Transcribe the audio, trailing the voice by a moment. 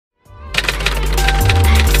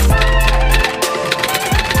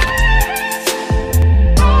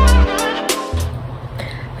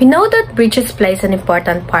We know that bridges plays an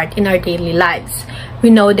important part in our daily lives. We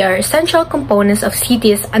know they are essential components of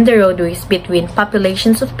cities and the roadways between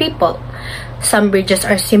populations of people. Some bridges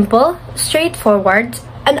are simple, straightforward,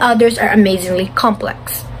 and others are amazingly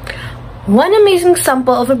complex. One amazing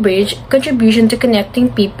example of a bridge contribution to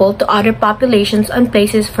connecting people to other populations and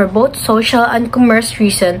places for both social and commerce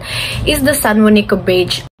reasons is the San Juanico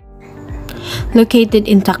Bridge, located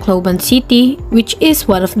in Tacloban City, which is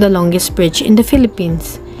one of the longest bridges in the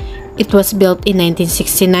Philippines. It was built in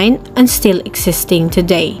 1969 and still existing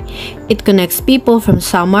today. It connects people from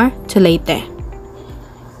Samar to Leyte.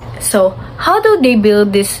 So, how do they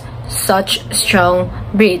build this such strong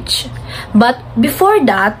bridge? But before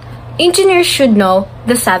that, engineers should know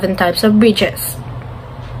the 7 types of bridges.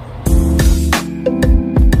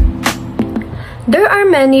 There are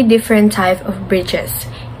many different types of bridges,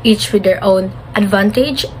 each with their own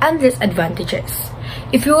advantage and disadvantages.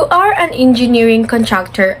 If you are an engineering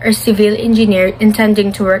contractor or civil engineer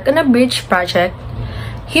intending to work on a bridge project,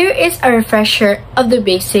 here is a refresher of the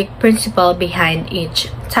basic principle behind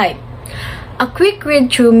each type. A quick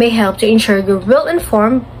read-through may help to ensure you're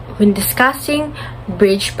well-informed when discussing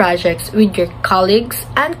bridge projects with your colleagues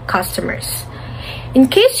and customers. In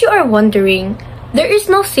case you are wondering, there is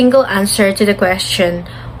no single answer to the question,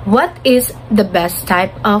 what is the best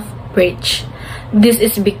type of bridge? This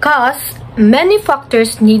is because many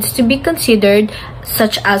factors needs to be considered,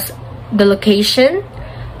 such as the location,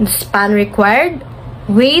 the span required,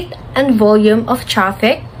 weight and volume of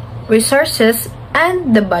traffic, resources,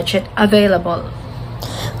 and the budget available.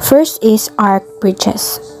 First is arc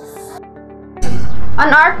bridges.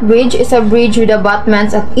 An arc bridge is a bridge with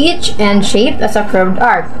abutments at each end shaped as a curved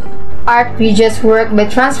arc. Arc bridges work by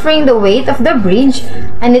transferring the weight of the bridge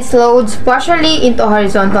and its loads partially into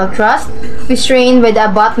horizontal truss, restrained by the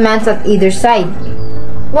abutments at either side.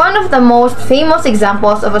 One of the most famous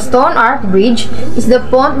examples of a stone arc bridge is the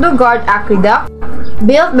Pont du Gard aqueduct,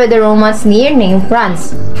 built by the Romans near Nîmes,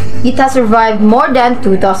 France. It has survived more than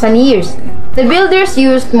 2,000 years. The builders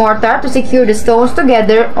used mortar to secure the stones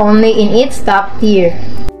together only in its top tier.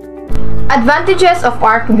 Advantages of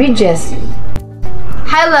arc bridges: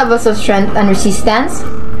 high levels of strength and resistance,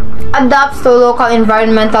 adapts to local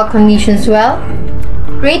environmental conditions well,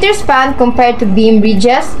 greater span compared to beam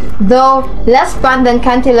bridges, though less span than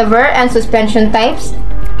cantilever and suspension types,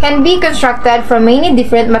 can be constructed from many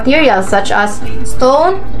different materials such as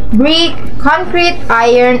stone, brick, concrete,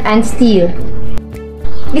 iron, and steel.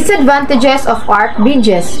 Disadvantages of arc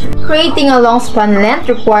bridges: creating a long span length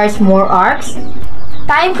requires more arcs,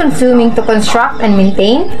 time-consuming to construct and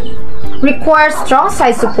maintain, requires strong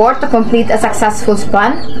side support to complete a successful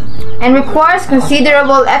span, and requires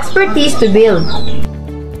considerable expertise to build.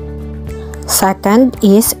 Second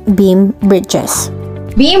is beam bridges.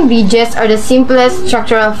 Beam bridges are the simplest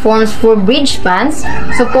structural forms for bridge spans,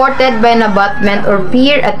 supported by an abutment or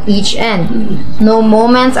pier at each end. No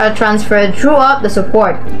moments are transferred throughout the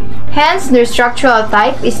support. Hence, their structural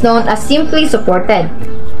type is known as simply supported.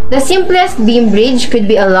 The simplest beam bridge could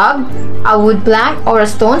be a log, a wood plank, or a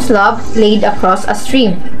stone slab laid across a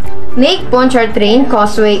stream. Lake Pontchartrain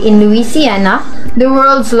Causeway in Louisiana, the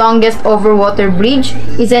world's longest overwater bridge,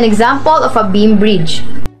 is an example of a beam bridge.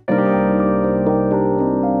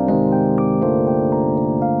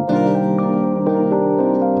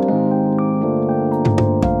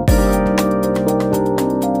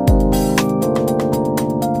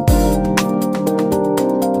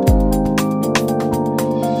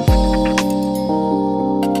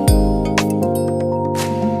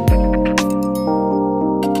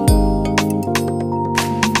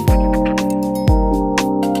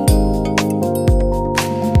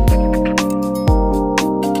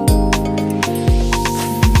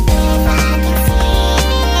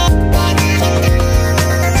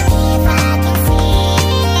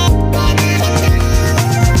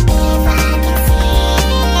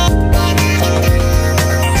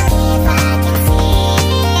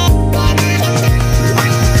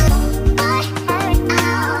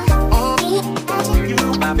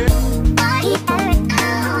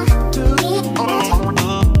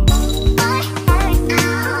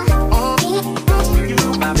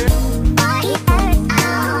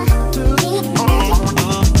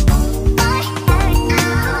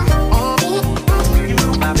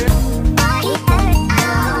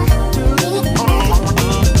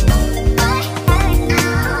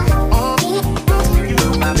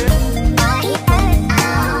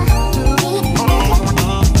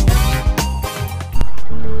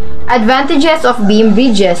 Advantages of beam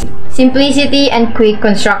bridges: simplicity and quick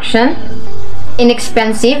construction,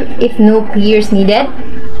 inexpensive if no piers needed,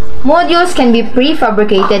 modules can be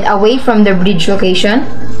prefabricated away from the bridge location,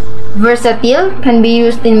 Versatile, can be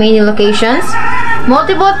used in many locations.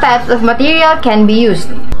 Multiple types of material can be used.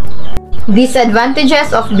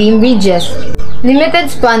 Disadvantages of beam bridges. Limited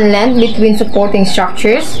span length between supporting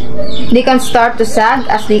structures. They can start to sag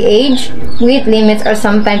as they age. Weight limits are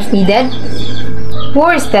sometimes needed.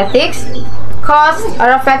 Poor aesthetics. Costs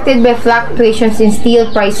are affected by fluctuations in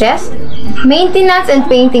steel prices. Maintenance and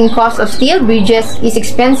painting costs of steel bridges is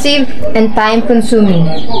expensive and time-consuming.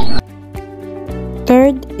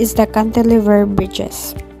 Third is the cantilever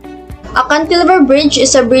bridges. A cantilever bridge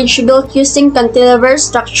is a bridge built using cantilever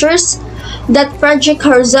structures that project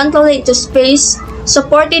horizontally into space,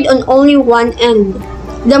 supported on only one end.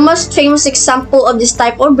 The most famous example of this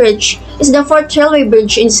type of bridge is the Fort Railway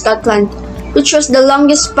Bridge in Scotland, which was the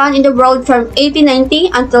longest span in the world from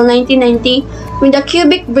 1890 until 1990, when the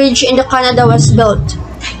Quebec Bridge in Canada was built.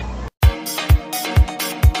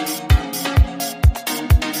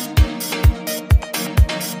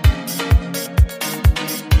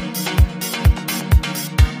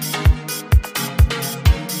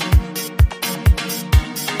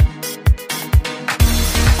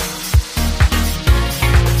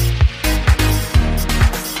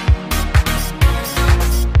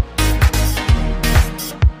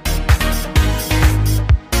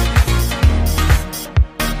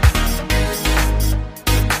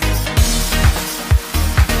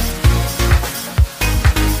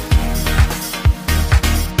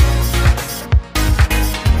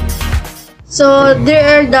 So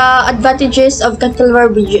there are the advantages of cantilever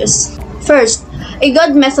bridges. First, a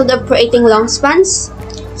good method of creating long spans.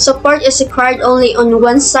 Support is required only on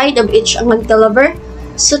one side of each cantilever,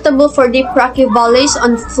 suitable for deep rocky valleys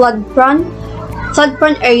on flood-prone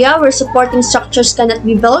area where supporting structures cannot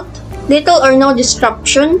be built. Little or no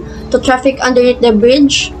disruption to traffic underneath the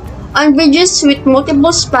bridge. On bridges with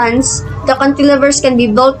multiple spans, the cantilevers can be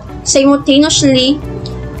built simultaneously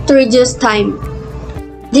to reduce time.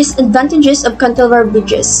 Disadvantages of cantilever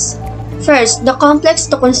bridges. First, the complex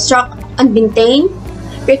to construct and maintain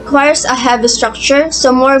requires a heavy structure,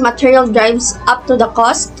 so more material drives up to the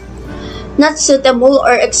cost. Not suitable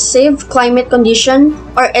or excessive climate condition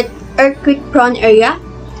or earthquake-prone area.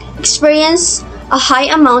 Experience a high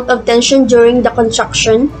amount of tension during the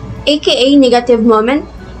construction, aka negative moment.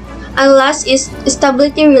 And last is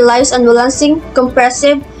stability relies on balancing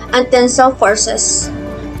compressive and tensile forces.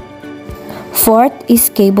 Fourth is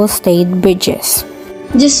cable-stayed bridges.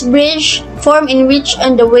 This bridge, form in which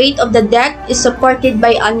and the weight of the deck is supported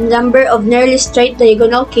by a number of nearly straight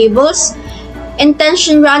diagonal cables, in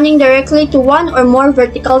tension running directly to one or more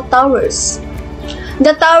vertical towers.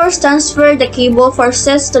 The towers transfer the cable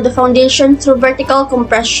forces to the foundation through vertical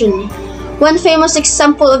compression. One famous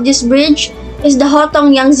example of this bridge is the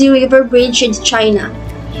Hotong Yangtze River Bridge in China.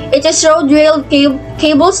 It is a road-rail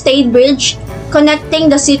cable-stayed bridge connecting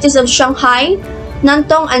the cities of Shanghai,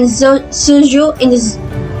 Nantong, and Suzhou in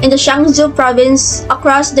the Jiangsu province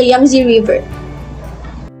across the Yangtze River.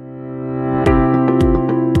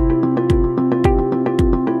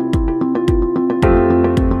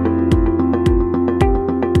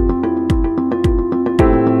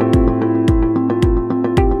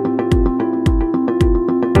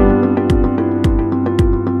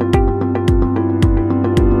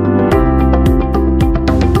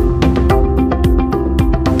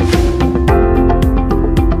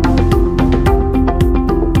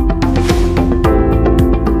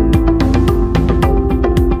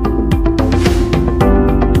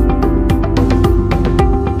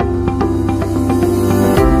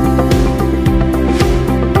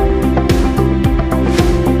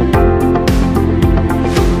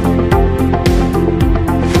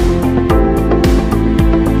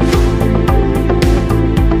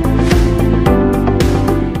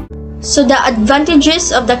 So the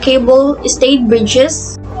advantages of the cable-stayed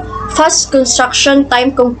bridges: fast construction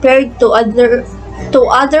time compared to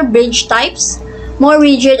other bridge types, more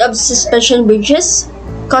rigid of suspension bridges,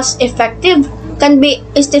 cost-effective, can be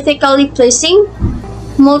aesthetically pleasing,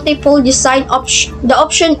 multiple design the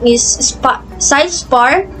option is side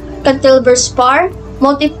spar, cantilever spar,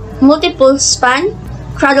 multiple span,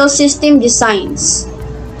 cradle system designs.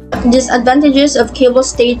 Disadvantages of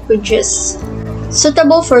cable-stayed bridges: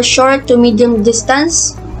 suitable for short to medium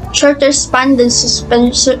distance, shorter span than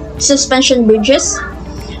suspension bridges,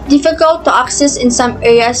 difficult to access in some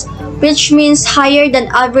areas, which means higher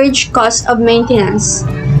than average cost of maintenance.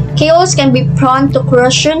 Cables can be prone to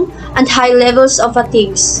corrosion and high levels of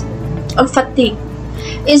fatigue.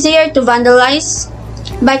 Easier to vandalize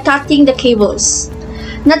by cutting the cables.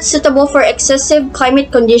 Not suitable for excessive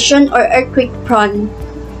climate condition or earthquake prone.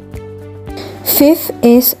 Fifth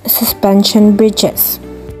is suspension bridges.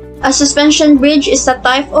 A suspension bridge is a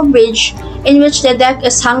type of bridge in which the deck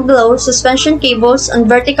is hung below suspension cables on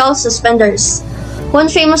vertical suspenders. One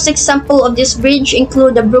famous example of this bridge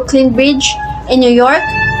include the Brooklyn Bridge in New York,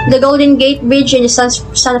 the Golden Gate Bridge in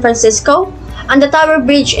San Francisco, and the Tower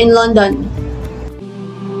Bridge in London.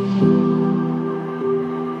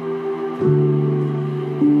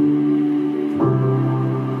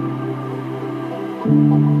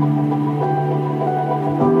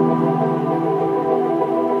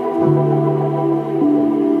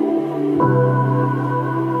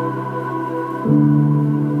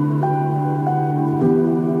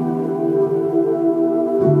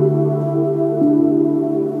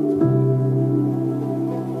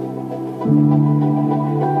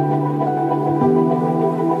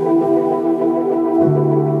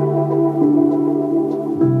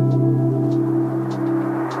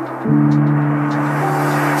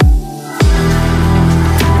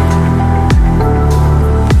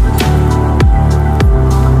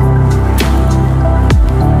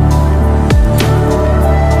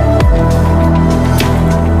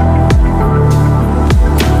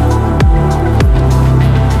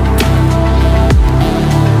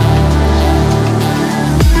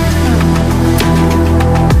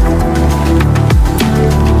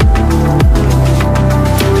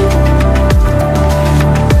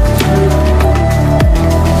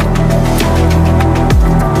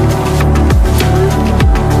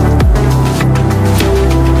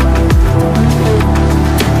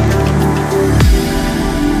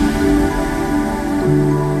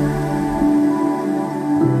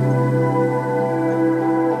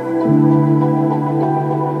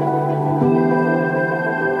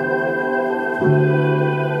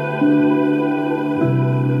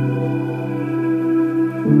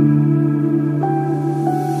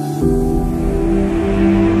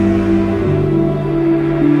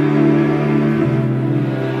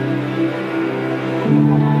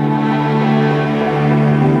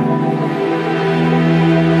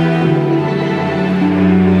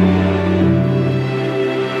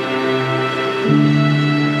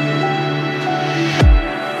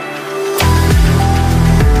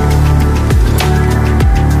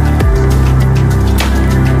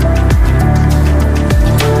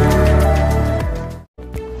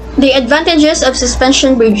 The advantages of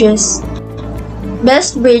suspension bridges.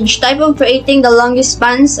 Best bridge type of creating the longest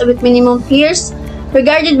spans with minimum piers,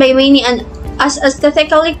 regarded by many as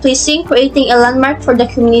aesthetically pleasing, creating a landmark for the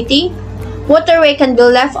community. Waterway can be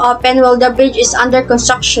left open while the bridge is under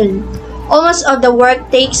construction. Almost all the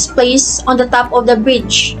work takes place on the top of the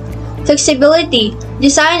bridge. Flexibility.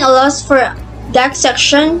 Design allows for deck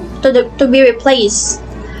section to be replaced.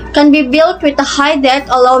 Can be built with a high deck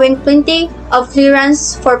allowing plenty of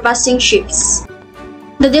clearance for passing ships.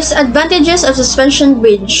 The disadvantages of suspension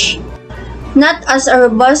bridge. Not as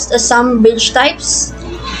robust as some bridge types.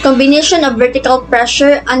 Combination of vertical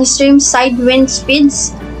pressure and extreme side wind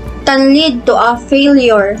speeds can lead to a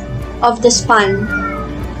failure of the span.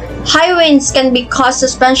 High winds can cause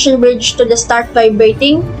suspension bridge to start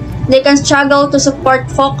vibrating. They can struggle to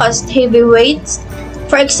support focused heavy weights,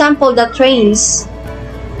 for example the trains.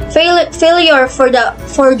 Failure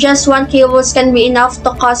for just one cable can be enough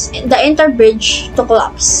to cause the entire bridge to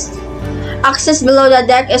collapse. Access below the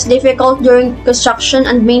deck is difficult during construction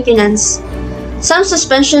and maintenance. Some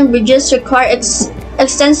suspension bridges require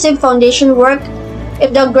extensive foundation work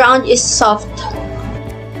if the ground is soft.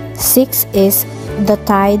 6 is the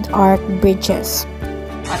tied arc bridges.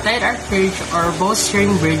 A tied arc bridge or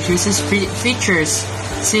bowstring bridge uses features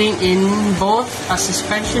seen in both a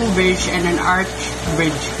suspension bridge and an arch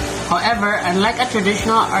bridge. However, unlike a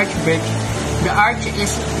traditional arch bridge, the arch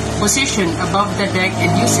is positioned above the deck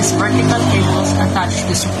and uses vertical cables attached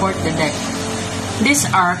to support the deck. This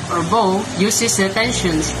arc or bow uses the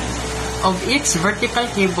tensions of its vertical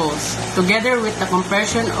cables together with the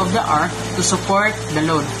compression of the arc to support the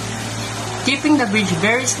load, keeping the bridge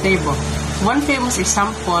very stable. One famous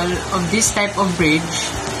example of this type of bridge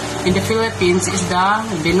in the Philippines is the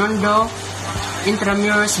Binondo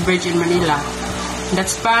Intramuros Bridge in Manila that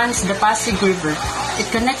spans the Pasig River. It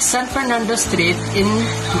connects San Fernando Street in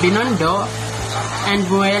Binondo and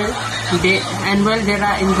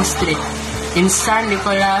Bueldera Industry in San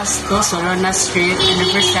Nicolas to Solona Street and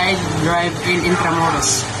Riverside Drive in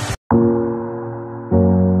Intramuros.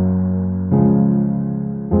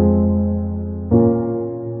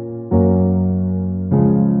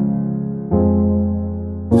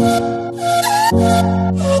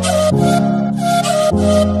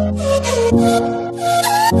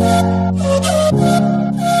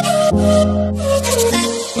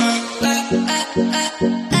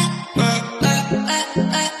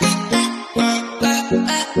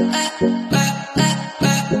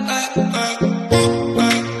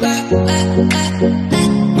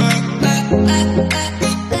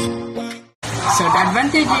 So the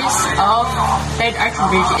advantages of tied arch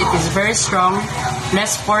bridge, it is very strong,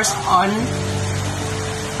 less force on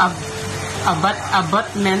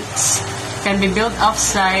abutments, can be built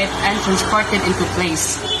off-site and transported into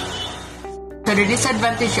place. So the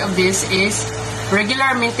disadvantage of this is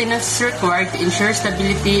regular maintenance required to ensure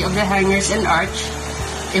stability of the hangers and arch.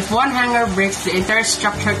 If one hanger breaks, the entire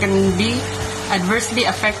structure can be adversely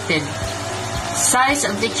affected. Size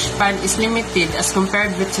of each span is limited as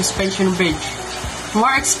compared with suspension bridge.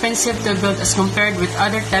 More expensive to build as compared with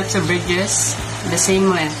other types of bridges the same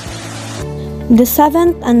length. The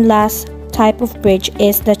seventh and last type of bridge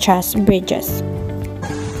is the truss bridges.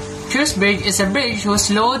 Truss bridge is a bridge whose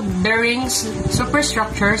load-bearing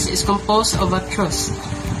superstructures is composed of a truss,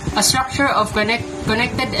 a structure of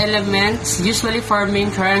connected elements usually forming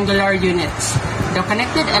triangular units. The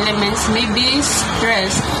connected elements may be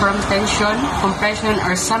stressed from tension, compression,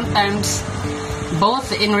 or sometimes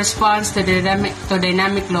both in response to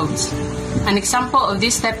dynamic loads. An example of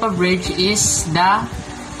this type of bridge is the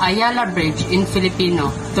Ayala Bridge in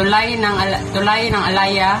Filipino, Tulay ng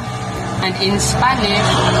Alaya, and in Spanish,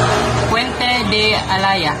 Puente de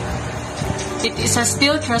Alaya. It is a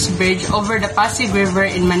steel truss bridge over the Pasig River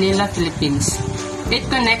in Manila, Philippines. It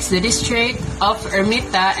connects the district of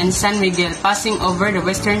Ermita and San Miguel, passing over the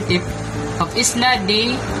western tip of Isla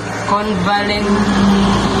de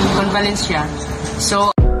Convalencia.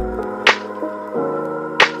 So,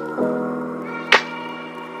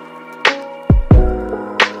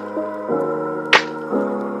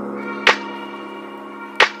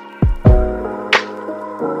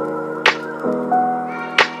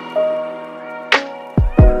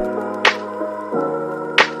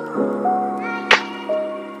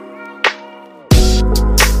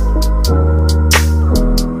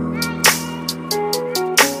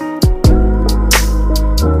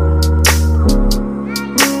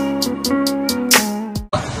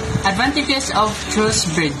 advantages of truss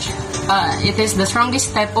bridge. It is the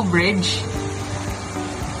strongest type of bridge,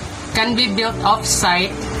 can be built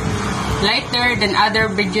off-site, lighter than other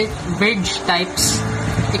bridge types,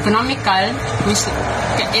 economical,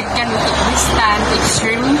 it can withstand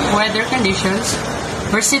extreme weather conditions,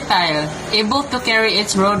 versatile, able to carry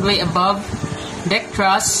its roadway above deck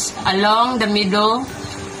truss, along the middle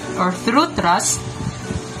or through truss,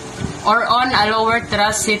 or on a lower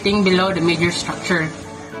truss sitting below the major structure.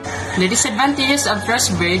 The disadvantages of truss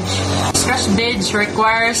bridge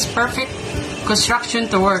requires perfect construction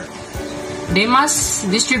to work. They must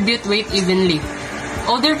distribute weight evenly.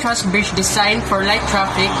 Older truss bridge designed for light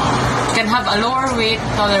traffic can have a lower weight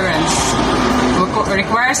tolerance,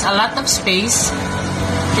 requires a lot of space.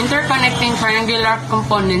 Interconnecting triangular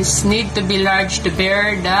components need to be large to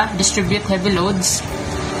bear the distribute heavy loads.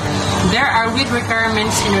 There are weight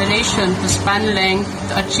requirements in relation to span length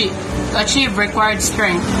to achieve required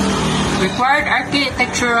strength. Required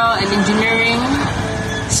architectural and engineering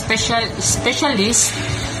specialists,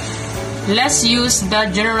 less use the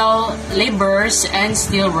general laborers and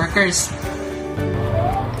steel workers.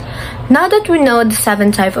 Now that we know the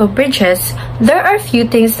 7 types of bridges, there are a few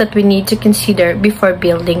things that we need to consider before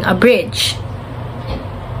building a bridge.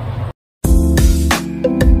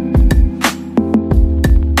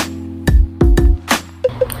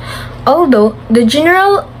 Although the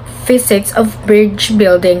general physics of bridge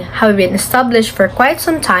building have been established for quite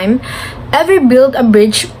some time, every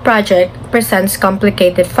build-a-bridge project presents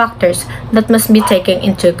complicated factors that must be taken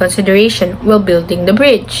into consideration while building the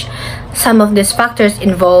bridge. Some of these factors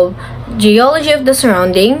involve geology of the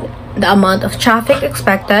surrounding, the amount of traffic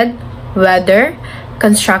expected, weather,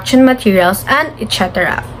 construction materials, and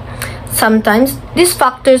etc. Sometimes, these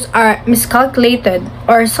factors are miscalculated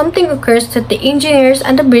or something occurs that the engineers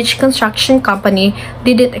and the bridge construction company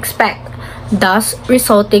didn't expect, thus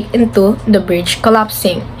resulting into the bridge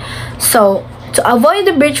collapsing. So, to avoid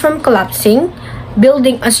the bridge from collapsing,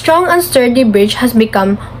 building a strong and sturdy bridge has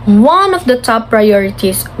become one of the top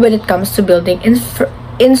priorities when it comes to building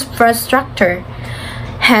infrastructure.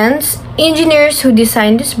 Hence, engineers who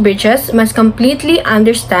design these bridges must completely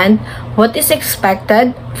understand what is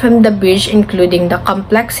expected from the bridge, including the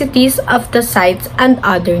complexities of the sites and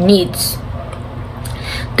other needs.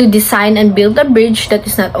 To design and build a bridge that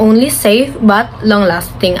is not only safe but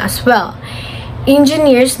long-lasting as well,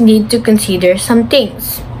 engineers need to consider some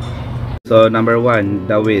things. So number 1,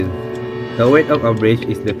 the width. The width of a bridge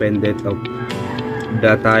is dependent on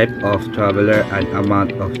the type of traveler and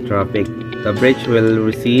amount of traffic. The bridge will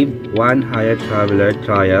receive one higher traveler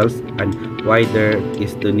trials and wider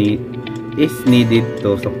is needed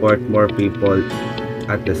to support more people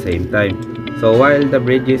at the same time. So while the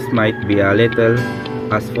bridges might be a little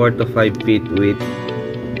as 4 to 5 feet width,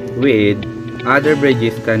 Other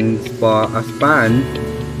bridges can span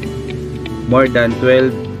more than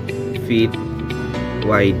 12 feet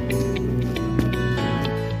wide.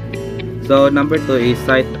 So number 2 is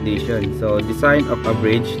site condition. So design of a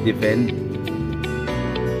bridge depends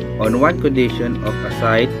on one condition of a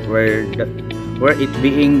site where it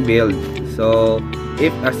being built. So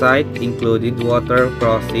if a site included water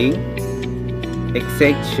crossing,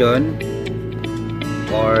 exception,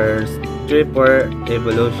 or stripper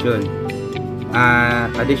evolution,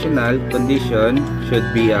 additional condition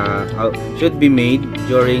should be made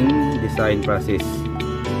during design process.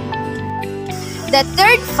 The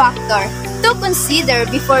third factor to consider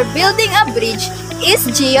before building a bridge is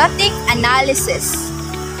geotic analysis.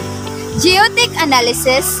 Geotic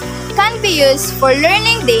analysis can be used for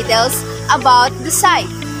learning details about the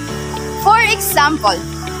site. For example,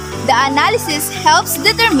 the analysis helps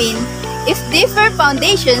determine if deeper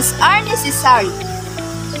foundations are necessary.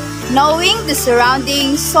 Knowing the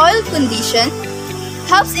surrounding soil condition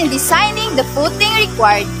helps in designing the footing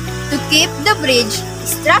required to keep the bridge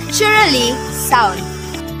structurally sound.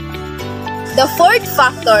 The fourth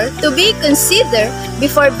factor to be considered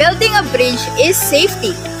before building a bridge is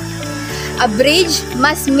safety. A bridge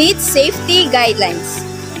must meet safety guidelines.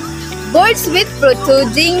 Boards with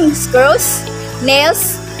protruding screws,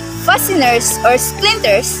 nails, fasteners, or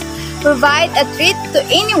splinters provide a threat to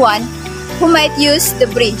anyone who might use the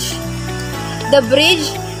bridge. The bridge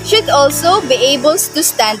should also be able to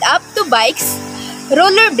stand up to bikes,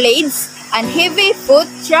 rollerblades, and heavy foot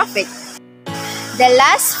traffic. The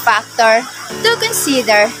last factor to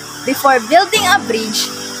consider before building a bridge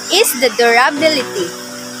is the durability.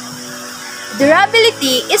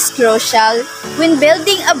 Durability is crucial when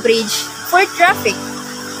building a bridge for traffic.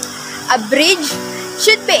 A bridge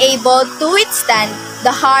should be able to withstand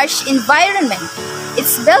the harsh environment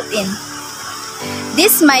it's built in.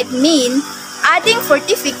 This might mean adding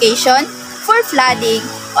fortification for flooding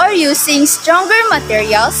or using stronger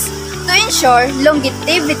materials to ensure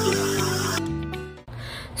longevity.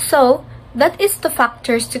 So, that is the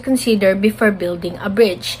factors to consider before building a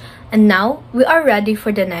bridge. And now, we are ready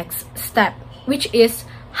for the next step, which is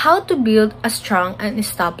how to build a strong and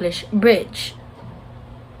established bridge.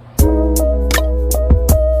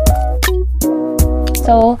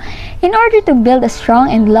 So, in order to build a strong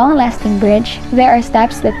and long-lasting bridge, there are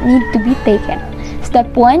steps that need to be taken. Step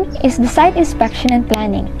 1 is the site inspection and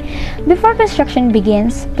planning. Before construction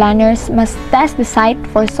begins, planners must test the site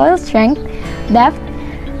for soil strength, depth,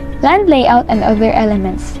 land layout, and other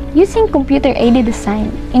elements. Using computer-aided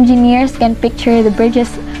design, engineers can picture the bridge's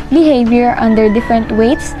behavior under different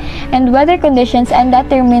weights and weather conditions and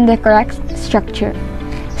determine the correct structure.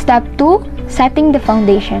 Step 2. Setting the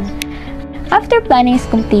foundation. After planning is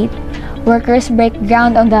complete, workers break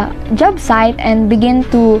ground on the job site and begin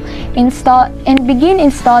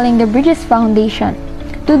installing the bridge's foundation.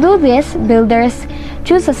 To do this, builders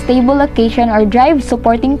choose a stable location or drive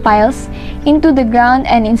supporting piles into the ground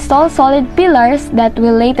and install solid pillars that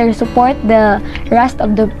will later support the rest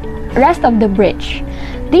of the bridge.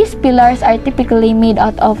 These pillars are typically made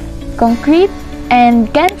out of concrete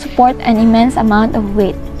and can support an immense amount of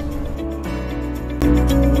weight.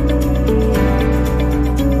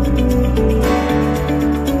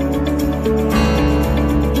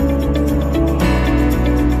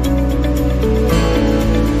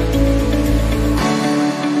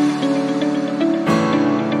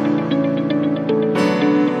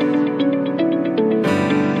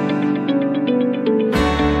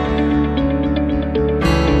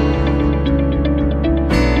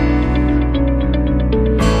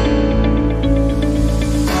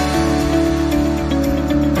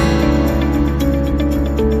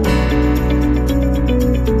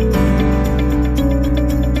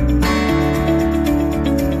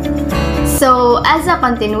 So, as a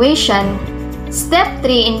continuation, step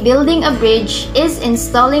 3 in building a bridge is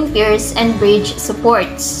installing piers and bridge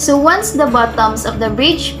supports. So once the bottoms of the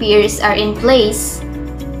bridge piers are in place,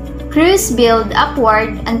 crews build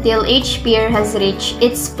upward until each pier has reached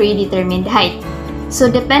its predetermined height. So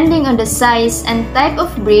depending on the size and type of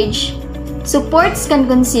bridge, supports can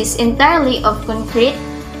consist entirely of concrete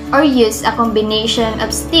or use a combination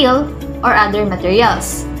of steel or other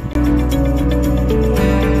materials.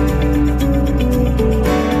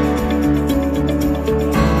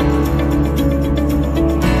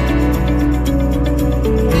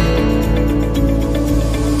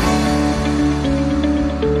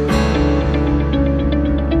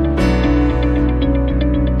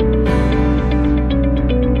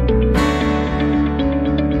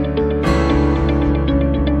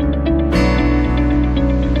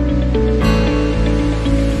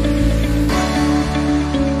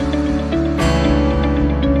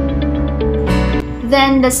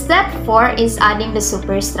 Then the step 4 is adding the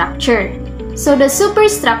superstructure. So the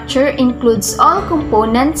superstructure includes all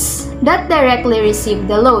components that directly receive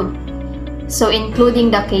the load. So including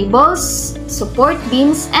the cables, support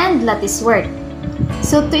beams, and lattice work.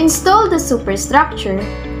 So to install the superstructure,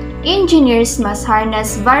 engineers must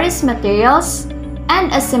harness various materials and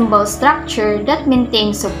assemble structure that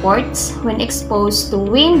maintain supports when exposed to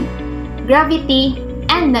wind, gravity,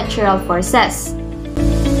 and natural forces.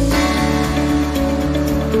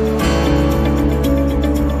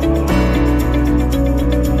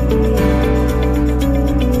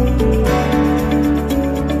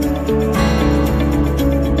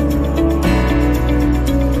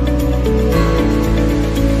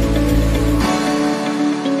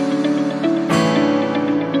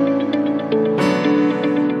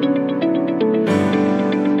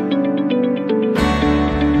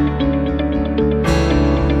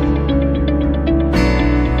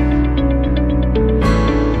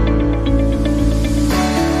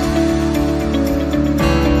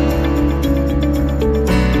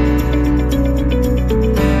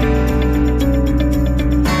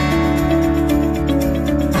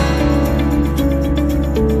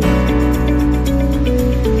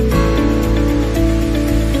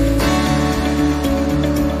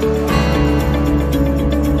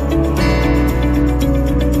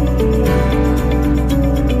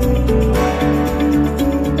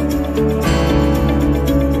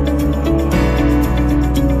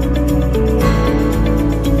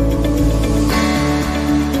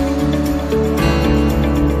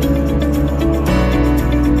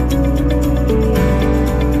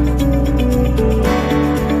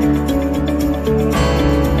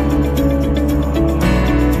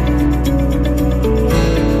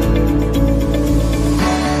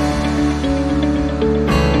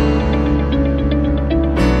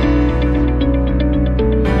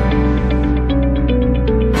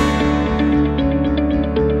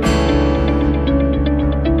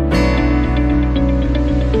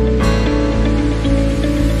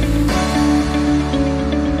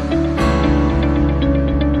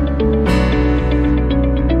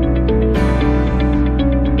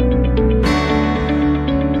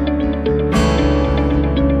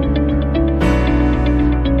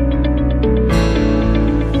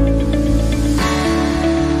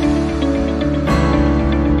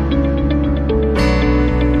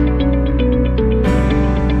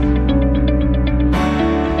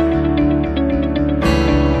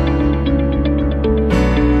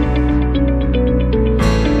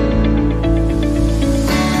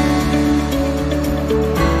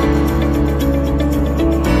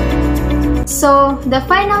 So the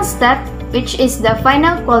final step, which is the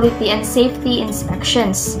final quality and safety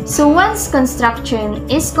inspections. So once construction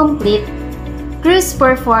is complete, crews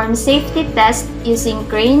perform safety tests using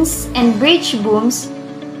cranes and bridge booms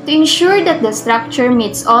to ensure that the structure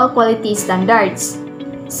meets all quality standards.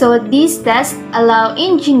 So these tests allow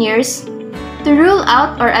engineers to rule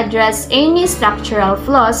out or address any structural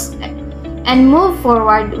flaws and move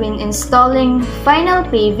forward when installing final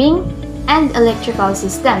paving and electrical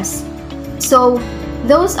systems. So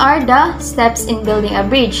those are the steps in building a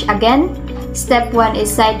bridge. Again, step 1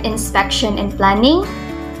 is site inspection and planning.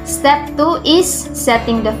 Step 2 is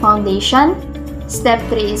setting the foundation. Step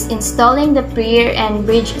 3 is installing the pier and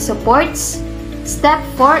bridge supports. Step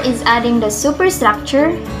 4 is adding the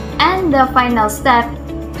superstructure. And the final step,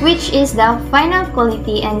 which is the final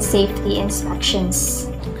quality and safety inspections.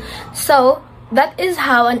 So, that is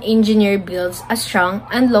how an engineer builds a strong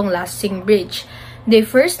and long-lasting bridge. They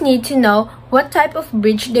first need to know what type of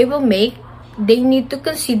bridge they will make. They need to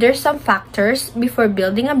consider some factors before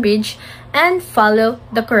building a bridge and follow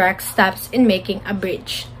the correct steps in making a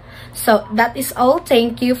bridge. So that is all.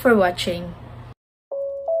 Thank you for watching.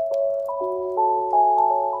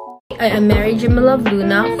 I am Mary Jamila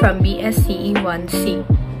Luna from BSCE1C.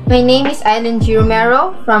 My name is Aileen G.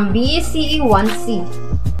 Romero from BSCE1C.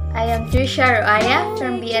 I am Trisha Roaya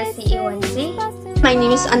from BSCE1C. My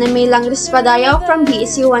name is Aname Langris Padayo from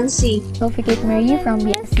BSCE1C. Sophie Kate Marie from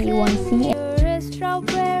BSCE1C. My name is Jerome.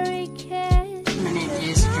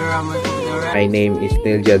 My name is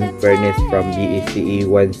Niljan Pernes from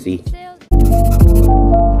BSCE1C.